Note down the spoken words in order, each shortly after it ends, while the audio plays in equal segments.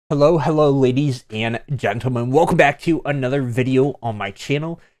Hello, ladies and gentlemen. Welcome back to another video on my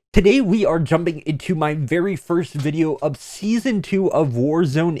channel. Today, we are jumping into my very first video of Season 2 of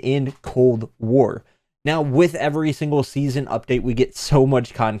Warzone in Cold War. Now, with every single season update, we get so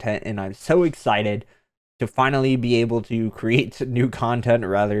much content, and I'm so excited to finally be able to create new content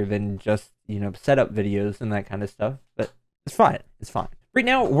rather than just, set up videos and that kind of stuff. But it's fine. It's fine. Right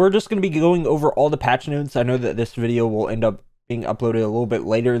now, we're just going to be going over all the patch notes. I know that this video will end up being uploaded a little bit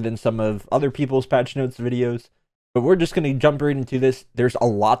later than some of other people's patch notes videos, but we're just going to jump right into this. There's a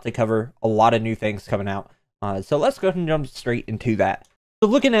lot to cover, a lot of new things coming out, so let's go ahead and jump straight into that. So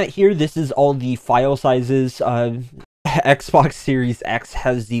looking at here, this is all the file sizes. Xbox Series X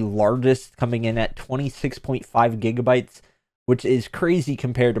has the largest, coming in at 26.5 gigabytes, which is crazy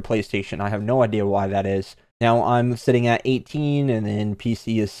compared to PlayStation. I have no idea why that is. Now I'm sitting at 18, and then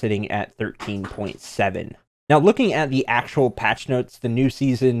PC is sitting at 13.7. Now, looking at the actual patch notes, the new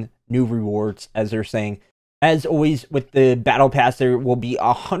season, new rewards, as they're saying. As always, with the Battle Pass, there will be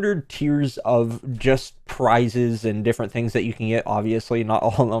 100 tiers of just prizes and different things that you can get. Obviously, not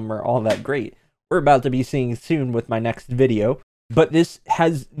all of them are all that great. We're about to be seeing soon with my next video. But this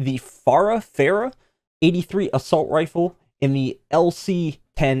has the Farah 83 Assault Rifle and the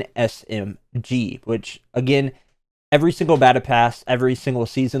LC-10 SMG, which, again, every single Battle Pass, every single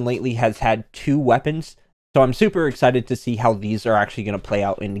season lately has had 2 weapons. So I'm super excited to see how these are actually going to play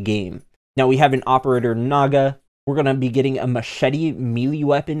out in the game. Now we have an Operator Naga. We're going to be getting a machete melee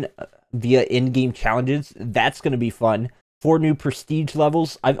weapon via in-game challenges. That's going to be fun. 4 new prestige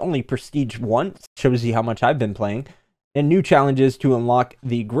levels. I've only prestige once. Shows you how much I've been playing. And new challenges to unlock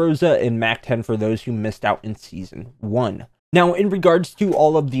the Groza and Mac 10 for those who missed out in Season 1. Now, in regards to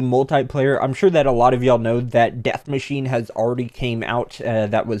all of the multiplayer, I'm sure that a lot of y'all know that Death Machine has already came out.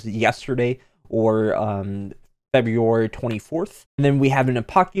 That was yesterday, or February 24th. And then we have an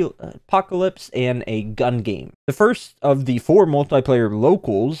Apocalypse and a gun game. The first of the 4 multiplayer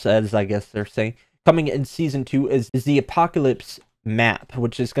locals, as I guess they're saying, coming in Season 2 is the Apocalypse map,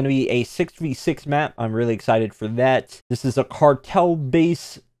 which is going to be a 6v6 map. I'm really excited for that. This is a cartel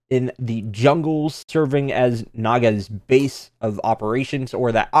base in the jungles, serving as Naga's base of operations,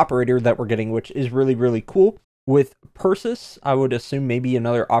 or that operator that we're getting, which is really, really cool. With Persis, I would assume maybe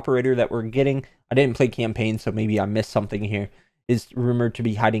another operator that we're getting. I didn't play campaign, so maybe I missed something here. Is rumored to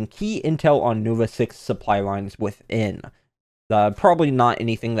be hiding key intel on Nova 6 supply lines within. Probably not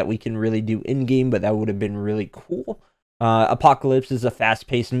anything that we can really do in-game, but that would have been really cool. Apocalypse is a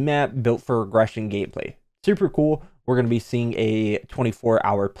fast-paced map built for aggression gameplay. Super cool. We're going to be seeing a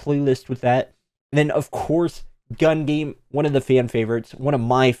 24-hour playlist with that. And then, of course, gun game, one of the fan favorites, one of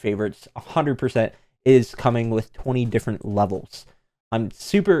my favorites, 100%. Is coming with 20 different levels. I'm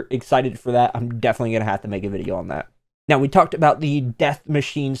super excited for that. I'm definitely going to have to make a video on that. Now, we talked about the Death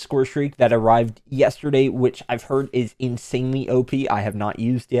Machine score streak that arrived yesterday, which I've heard is insanely OP. I have not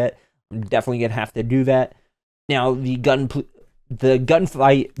used yet. I'm definitely going to have to do that. Now, the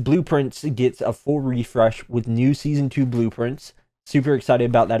gunfight blueprints gets a full refresh with new Season 2 blueprints. Super excited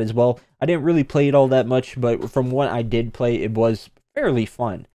about that as well. I didn't really play it all that much, but from what I did play, it was fairly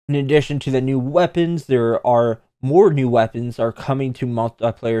fun. In addition to the new weapons, there are more new weapons are coming to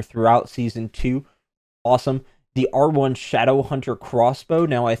multiplayer throughout Season 2. Awesome. The R1 Shadow Hunter crossbow.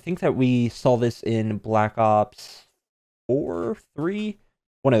 Now, I think that we saw this in Black Ops 4, 3?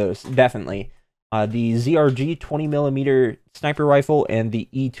 One of those, definitely. The ZRG 20mm sniper rifle and the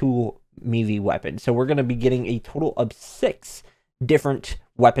E-Tool melee weapon. So we're going to be getting a total of 6 different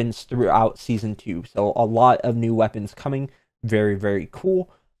weapons throughout Season 2. So a lot of new weapons coming. Very, very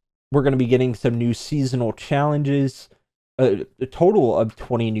cool. We're going to be getting some new seasonal challenges, a total of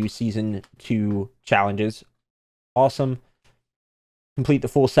 20 new Season 2 challenges. Awesome. Complete the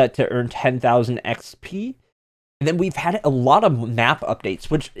full set to earn 10,000 XP. And then we've had a lot of map updates,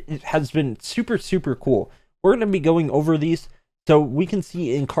 which has been super, super cool. We're going to be going over these. So we can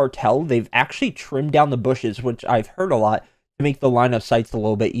see in Cartel, they've actually trimmed down the bushes, which I've heard a lot, to make the line of sights a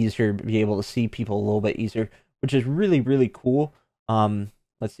little bit easier, be able to see people a little bit easier, which is really, really cool.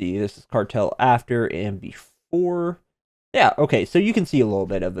 Let's see, this is Cartel after and before. Yeah, okay, so you can see a little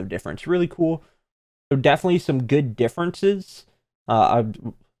bit of a difference. Really cool. So definitely some good differences. I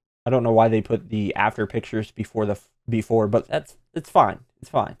don't know why they put the after pictures before the before, but it's fine. It's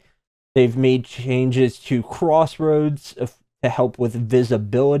fine. They've made changes to crossroads to help with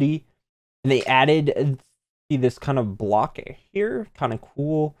visibility. And they added, see this kind of block here, kind of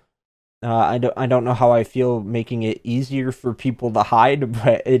cool. I don't know how I feel making it easier for people to hide,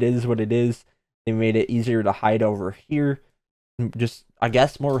 but it is what it is. They made it easier to hide over here. just, I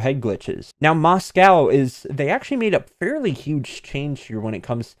guess, more head glitches. Now, Moscow they actually made a fairly huge change here when it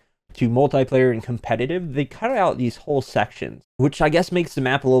comes to multiplayer and competitive. They cut out these whole sections, which I guess makes the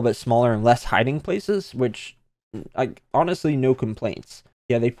map a little bit smaller and less hiding places, which, honestly, no complaints.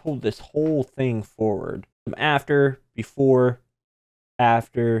 Yeah, they pulled this whole thing forward. After, before,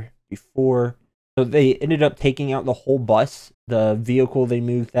 before. So they ended up taking out the whole bus, the vehicle they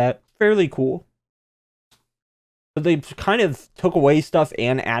moved that. Fairly cool. So they kind of took away stuff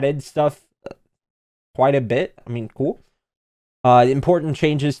and added stuff quite a bit. I mean, cool. Important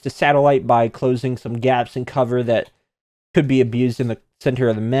changes to satellite by closing some gaps in cover that could be abused in the center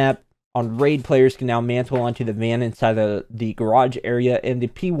of the map. On raid, players can now mantle onto the van inside the garage area, and the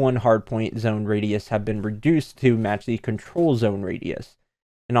P1 hardpoint zone radius have been reduced to match the control zone radius.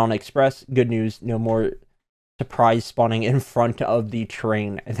 And on Express, good news, no more surprise spawning in front of the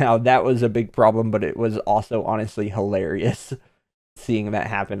train. Now, that was a big problem, but it was also honestly hilarious seeing that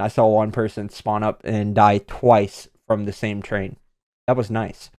happen. I saw one person spawn up and die twice from the same train. That was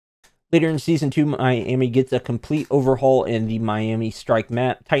nice. Later in Season 2, Miami gets a complete overhaul in the Miami Strike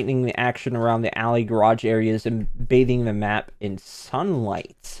map, tightening the action around the alley garage areas and bathing the map in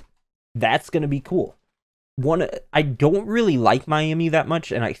sunlight. That's going to be cool. I don't really like Miami that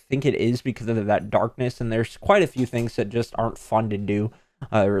much, and I think it is because of that darkness, and there's quite a few things that just aren't fun to do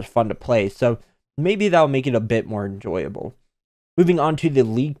or fun to play, so maybe that'll make it a bit more enjoyable. Moving on to the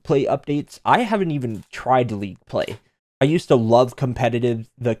League Play updates, I haven't even tried League Play. I used to love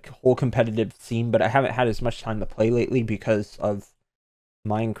the whole competitive scene, but I haven't had as much time to play lately because of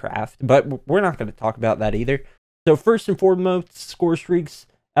Minecraft, but we're not going to talk about that either. So first and foremost, score streaks.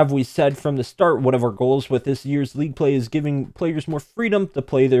 As we said from the start, one of our goals with this year's League Play is giving players more freedom to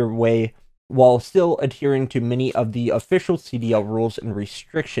play their way while still adhering to many of the official CDL rules and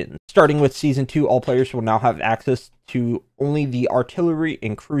restrictions. Starting with Season 2, all players will now have access to only the artillery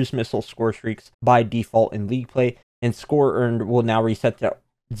and cruise missile score streaks by default in League Play, and score earned will now reset to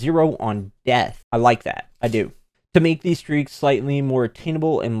 0 on death. I like that. I do. To make these streaks slightly more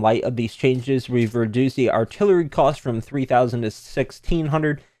attainable in light of these changes, we've reduced the artillery cost from 3,000 to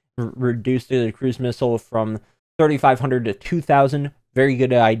 1,600, reduced the cruise missile from 3,500 to 2,000. Very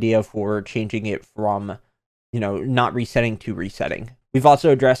good idea for changing it from, not resetting to resetting. We've also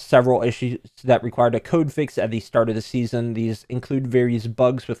addressed several issues that required a code fix at the start of the season. These include various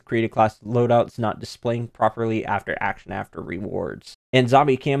bugs with created class loadouts not displaying properly after action after rewards. And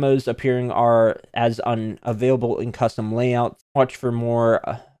zombie camos appearing as unavailable in custom layouts. Watch for more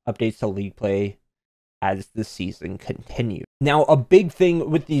updates to League Play as the season continues. Now, a big thing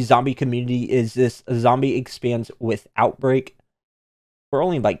with the zombie community is this zombie expands with Outbreak. We're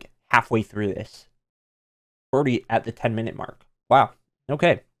only like halfway through this. We're already at the 10-minute mark. Wow.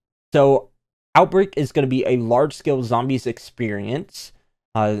 Okay. So Outbreak is going to be a large-scale zombies experience,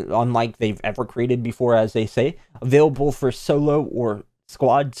 unlike they've ever created before, as they say, available for solo or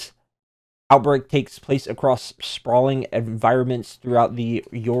squads. Outbreak takes place across sprawling environments throughout the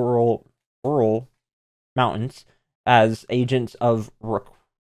Ural Mountains. As agents of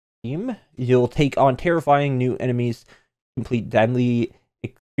Requiem, you'll take on terrifying new enemies, complete deadly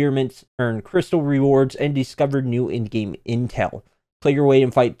experiments, earn crystal rewards, and discover new in-game intel. Play your way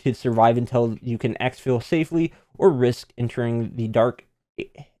and fight to survive until you can exfil safely or risk entering the dark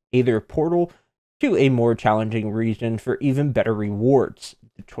Aether portal to a more challenging region for even better rewards.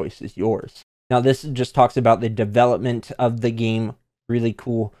 The choice is yours. Now, this just talks about the development of the game. Really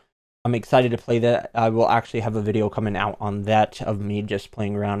cool. I'm excited to play that. I will actually have a video coming out on that of me just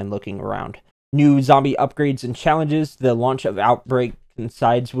playing around and looking around. New zombie upgrades and challenges. The launch of Outbreak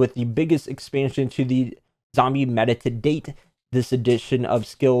coincides with the biggest expansion to the zombie meta to date. This addition of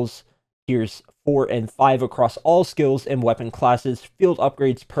skills tiers 4 and 5 across all skills and weapon classes, field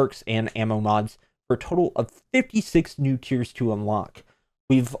upgrades, perks, and ammo mods for a total of 56 new tiers to unlock.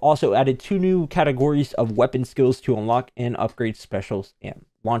 We've also added 2 new categories of weapon skills to unlock and upgrade specials and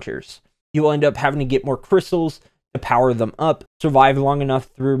launchers. You will end up having to get more crystals to power them up, survive long enough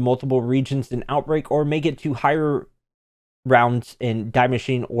through multiple regions in Outbreak, or make it to higher rounds in Die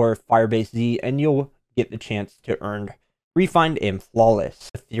Machine or Firebase Z, and you'll get the chance to earn Refined and Flawless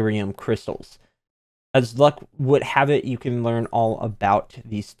Ethereum crystals. As luck would have it, you can learn all about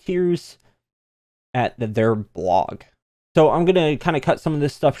these tiers at their blog. So I'm going to kind of cut some of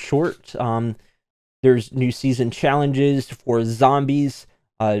this stuff short. There's new season challenges for zombies,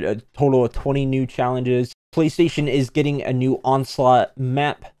 a total of 20 new challenges. PlayStation is getting a new Onslaught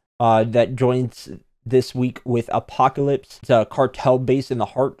map that joins this week with Apocalypse. It's a cartel base in the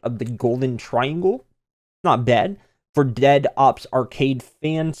heart of the Golden Triangle. Not bad. For Dead Ops Arcade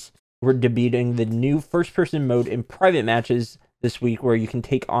fans, we're debuting the new first-person mode in private matches this week where you can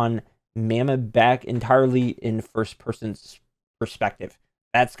take on Mama back entirely in first person's perspective.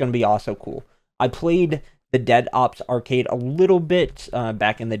 That's going to be also cool. I played the Dead Ops arcade a little bit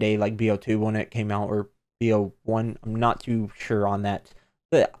back in the day, like BO2 when it came out, or BO1. I'm not too sure on that.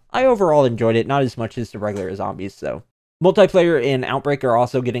 But I overall enjoyed it, not as much as the regular zombies, though. Multiplayer and Outbreak are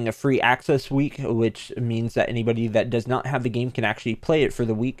also getting a free access week, which means that anybody that does not have the game can actually play it for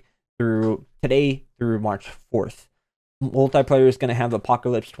the week through today through March 4th. Multiplayer is going to have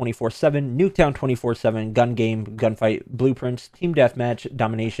Apocalypse 24/7, Nuketown 24/7, Gun Game, Gunfight, Blueprints, Team Deathmatch,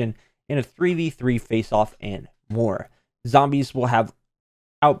 Domination, and a 3v3 face-off, and more. Zombies will have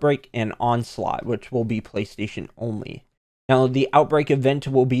Outbreak and Onslaught, which will be PlayStation only. Now, the Outbreak event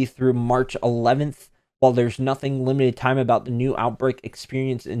will be through March 11th. While there's nothing limited time about the new Outbreak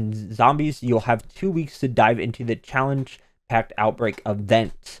experience in Zombies, you'll have 2 weeks to dive into the challenge-packed Outbreak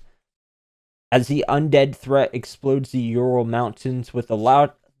event. As the undead threat explodes the Ural Mountains with the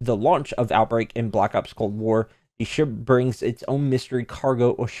launch of Outbreak in Black Ops Cold War, the ship brings its own mystery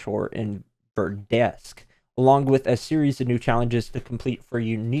cargo ashore in Verdansk, along with a series of new challenges to complete for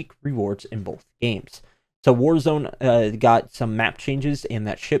unique rewards in both games. So Warzone got some map changes, and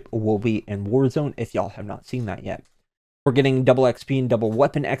that ship will be in Warzone if y'all have not seen that yet. We're getting double XP and double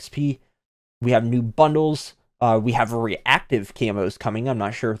weapon XP. We have new bundles. We have reactive camos coming. I'm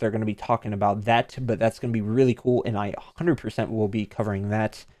not sure if they're going to be talking about that, but that's going to be really cool, and I 100% will be covering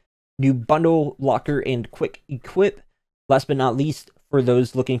that. New bundle, locker, and quick equip. Last but not least, for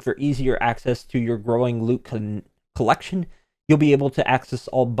those looking for easier access to your growing loot collection, you'll be able to access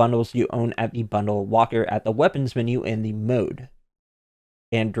all bundles you own at the bundle locker at the weapons menu in the mode,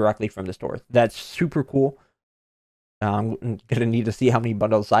 and directly from the store. That's super cool. I'm going to need to see how many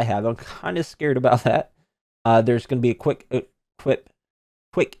bundles I have. I'm kind of scared about that. There's going to be a quick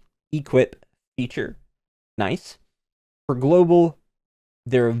equip feature. Nice. For global,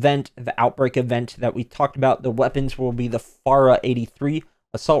 their event, the Outbreak event that we talked about, the weapons will be the Farah 83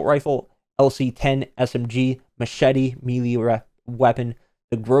 assault rifle, LC-10 SMG, machete melee weapon,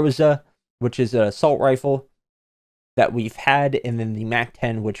 the Groza, which is an assault rifle that we've had, and then the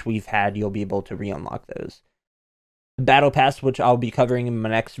MAC-10, which we've had. You'll be able to re-unlock those. The Battle Pass, which I'll be covering in my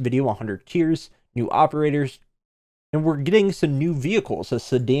next video, 100 tiers, new operators, and we're getting some new vehicles, a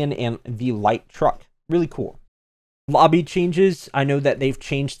sedan and the light truck. Really cool. Lobby changes. I know that they've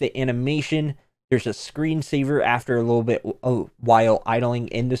changed the animation. There's a screensaver after a while idling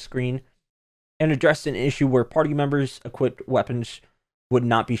in the screen, and addressed an issue where party members' equipped weapons would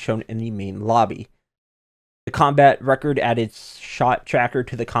not be shown in the main lobby. The combat record added shot tracker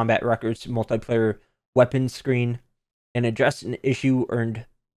to the combat records multiplayer weapon screen, and addressed an issue earned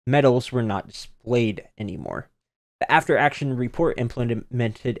medals were not displayed anymore. The after action report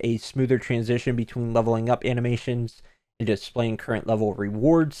implemented a smoother transition between leveling up animations and displaying current level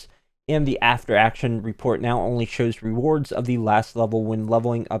rewards, and the after action report now only shows rewards of the last level when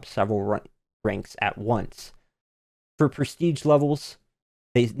leveling up several ranks at once. For prestige levels,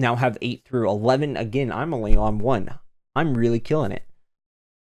 they now have 8 through 11. Again, I'm only on 1. I'm really killing it.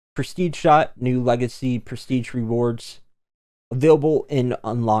 Prestige shot, new legacy prestige rewards, available and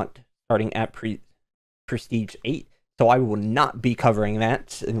unlocked starting at prestige 8. So I will not be covering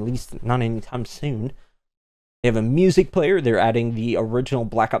that, at least not anytime soon. They have a music player. They're adding the original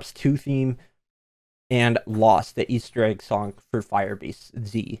Black Ops 2 theme, and Lost, the Easter egg song for Firebase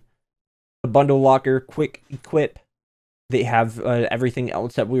Z. The bundle locker, quick equip. They have everything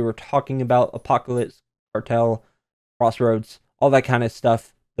else that we were talking about: Apocalypse, Cartel, Crossroads, all that kind of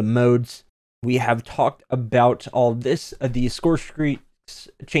stuff. The modes. We have talked about all this. The score streaks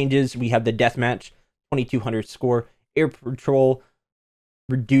changes. We have the deathmatch, 2200 score. Air Patrol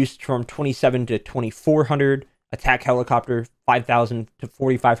reduced from 27 to 2400. Attack Helicopter 5000 to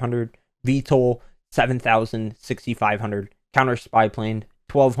 4500. VTOL 7000, 6500. Counter Spy Plane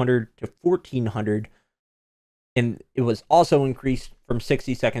 1200 to 1400. And it was also increased from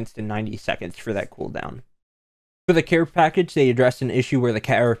 60 seconds to 90 seconds for that cooldown. For the care package, they addressed an issue where the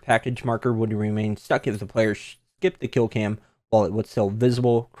care package marker would remain stuck if the player skipped the kill cam while it was still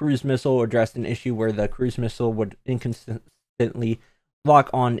visible. Cruise missile addressed an issue where the cruise missile would inconsistently lock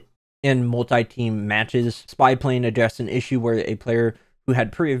on in multi-team matches. Spy plane addressed an issue where a player who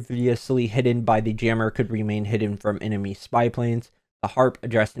had previously hidden by the jammer could remain hidden from enemy spy planes. The harp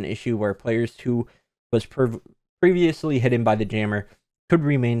addressed an issue where players who was previously hidden by the jammer could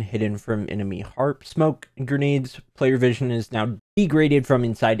remain hidden from enemy harp. Smoke grenades, player vision is now degraded from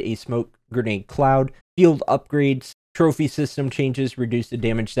inside a smoke grenade cloud. Field upgrades, trophy system changes, reduce the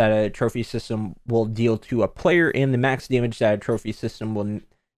damage that a trophy system will deal to a player, and the max damage that a trophy system will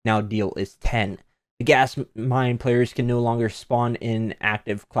now deal is 10. The gas mine players can no longer spawn in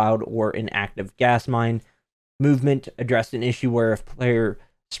active cloud or in active gas mine. Movement addressed an issue where if player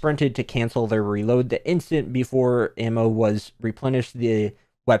sprinted to cancel their reload the instant before ammo was replenished, the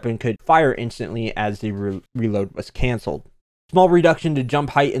weapon could fire instantly as the reload was canceled. Small reduction to jump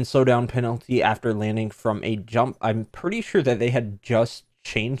height and slowdown penalty after landing from a jump. I'm pretty sure that they had just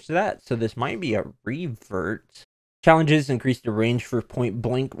changed that, so this might be a revert. Challenges increased the range for point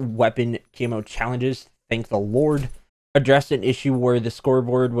blank weapon camo challenges. Thank the Lord. Addressed an issue where the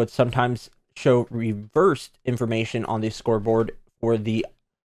scoreboard would sometimes show reversed information on the scoreboard for the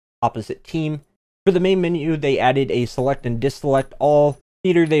opposite team. For the main menu, they added a select and deselect all.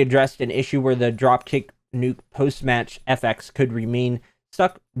 Theater, they addressed an issue where the dropkick nuke post-match FX could remain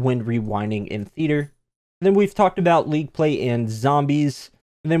stuck when rewinding in theater. And then we've talked about league play and zombies.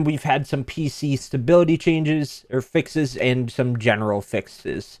 And then we've had some PC stability changes or fixes and some general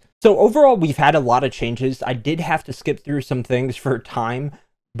fixes. So overall, we've had a lot of changes. I did have to skip through some things for time,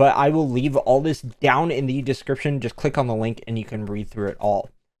 but I will leave all this down in the description. Just click on the link and you can read through it all.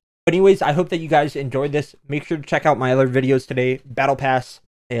 But anyways, I hope that you guys enjoyed this. Make sure to check out my other videos today, Battle Pass,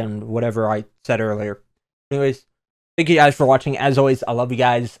 and whatever I said earlier. Anyways, thank you guys for watching. As always, I love you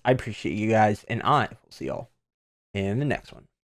guys. I appreciate you guys, and I will see y'all in the next one.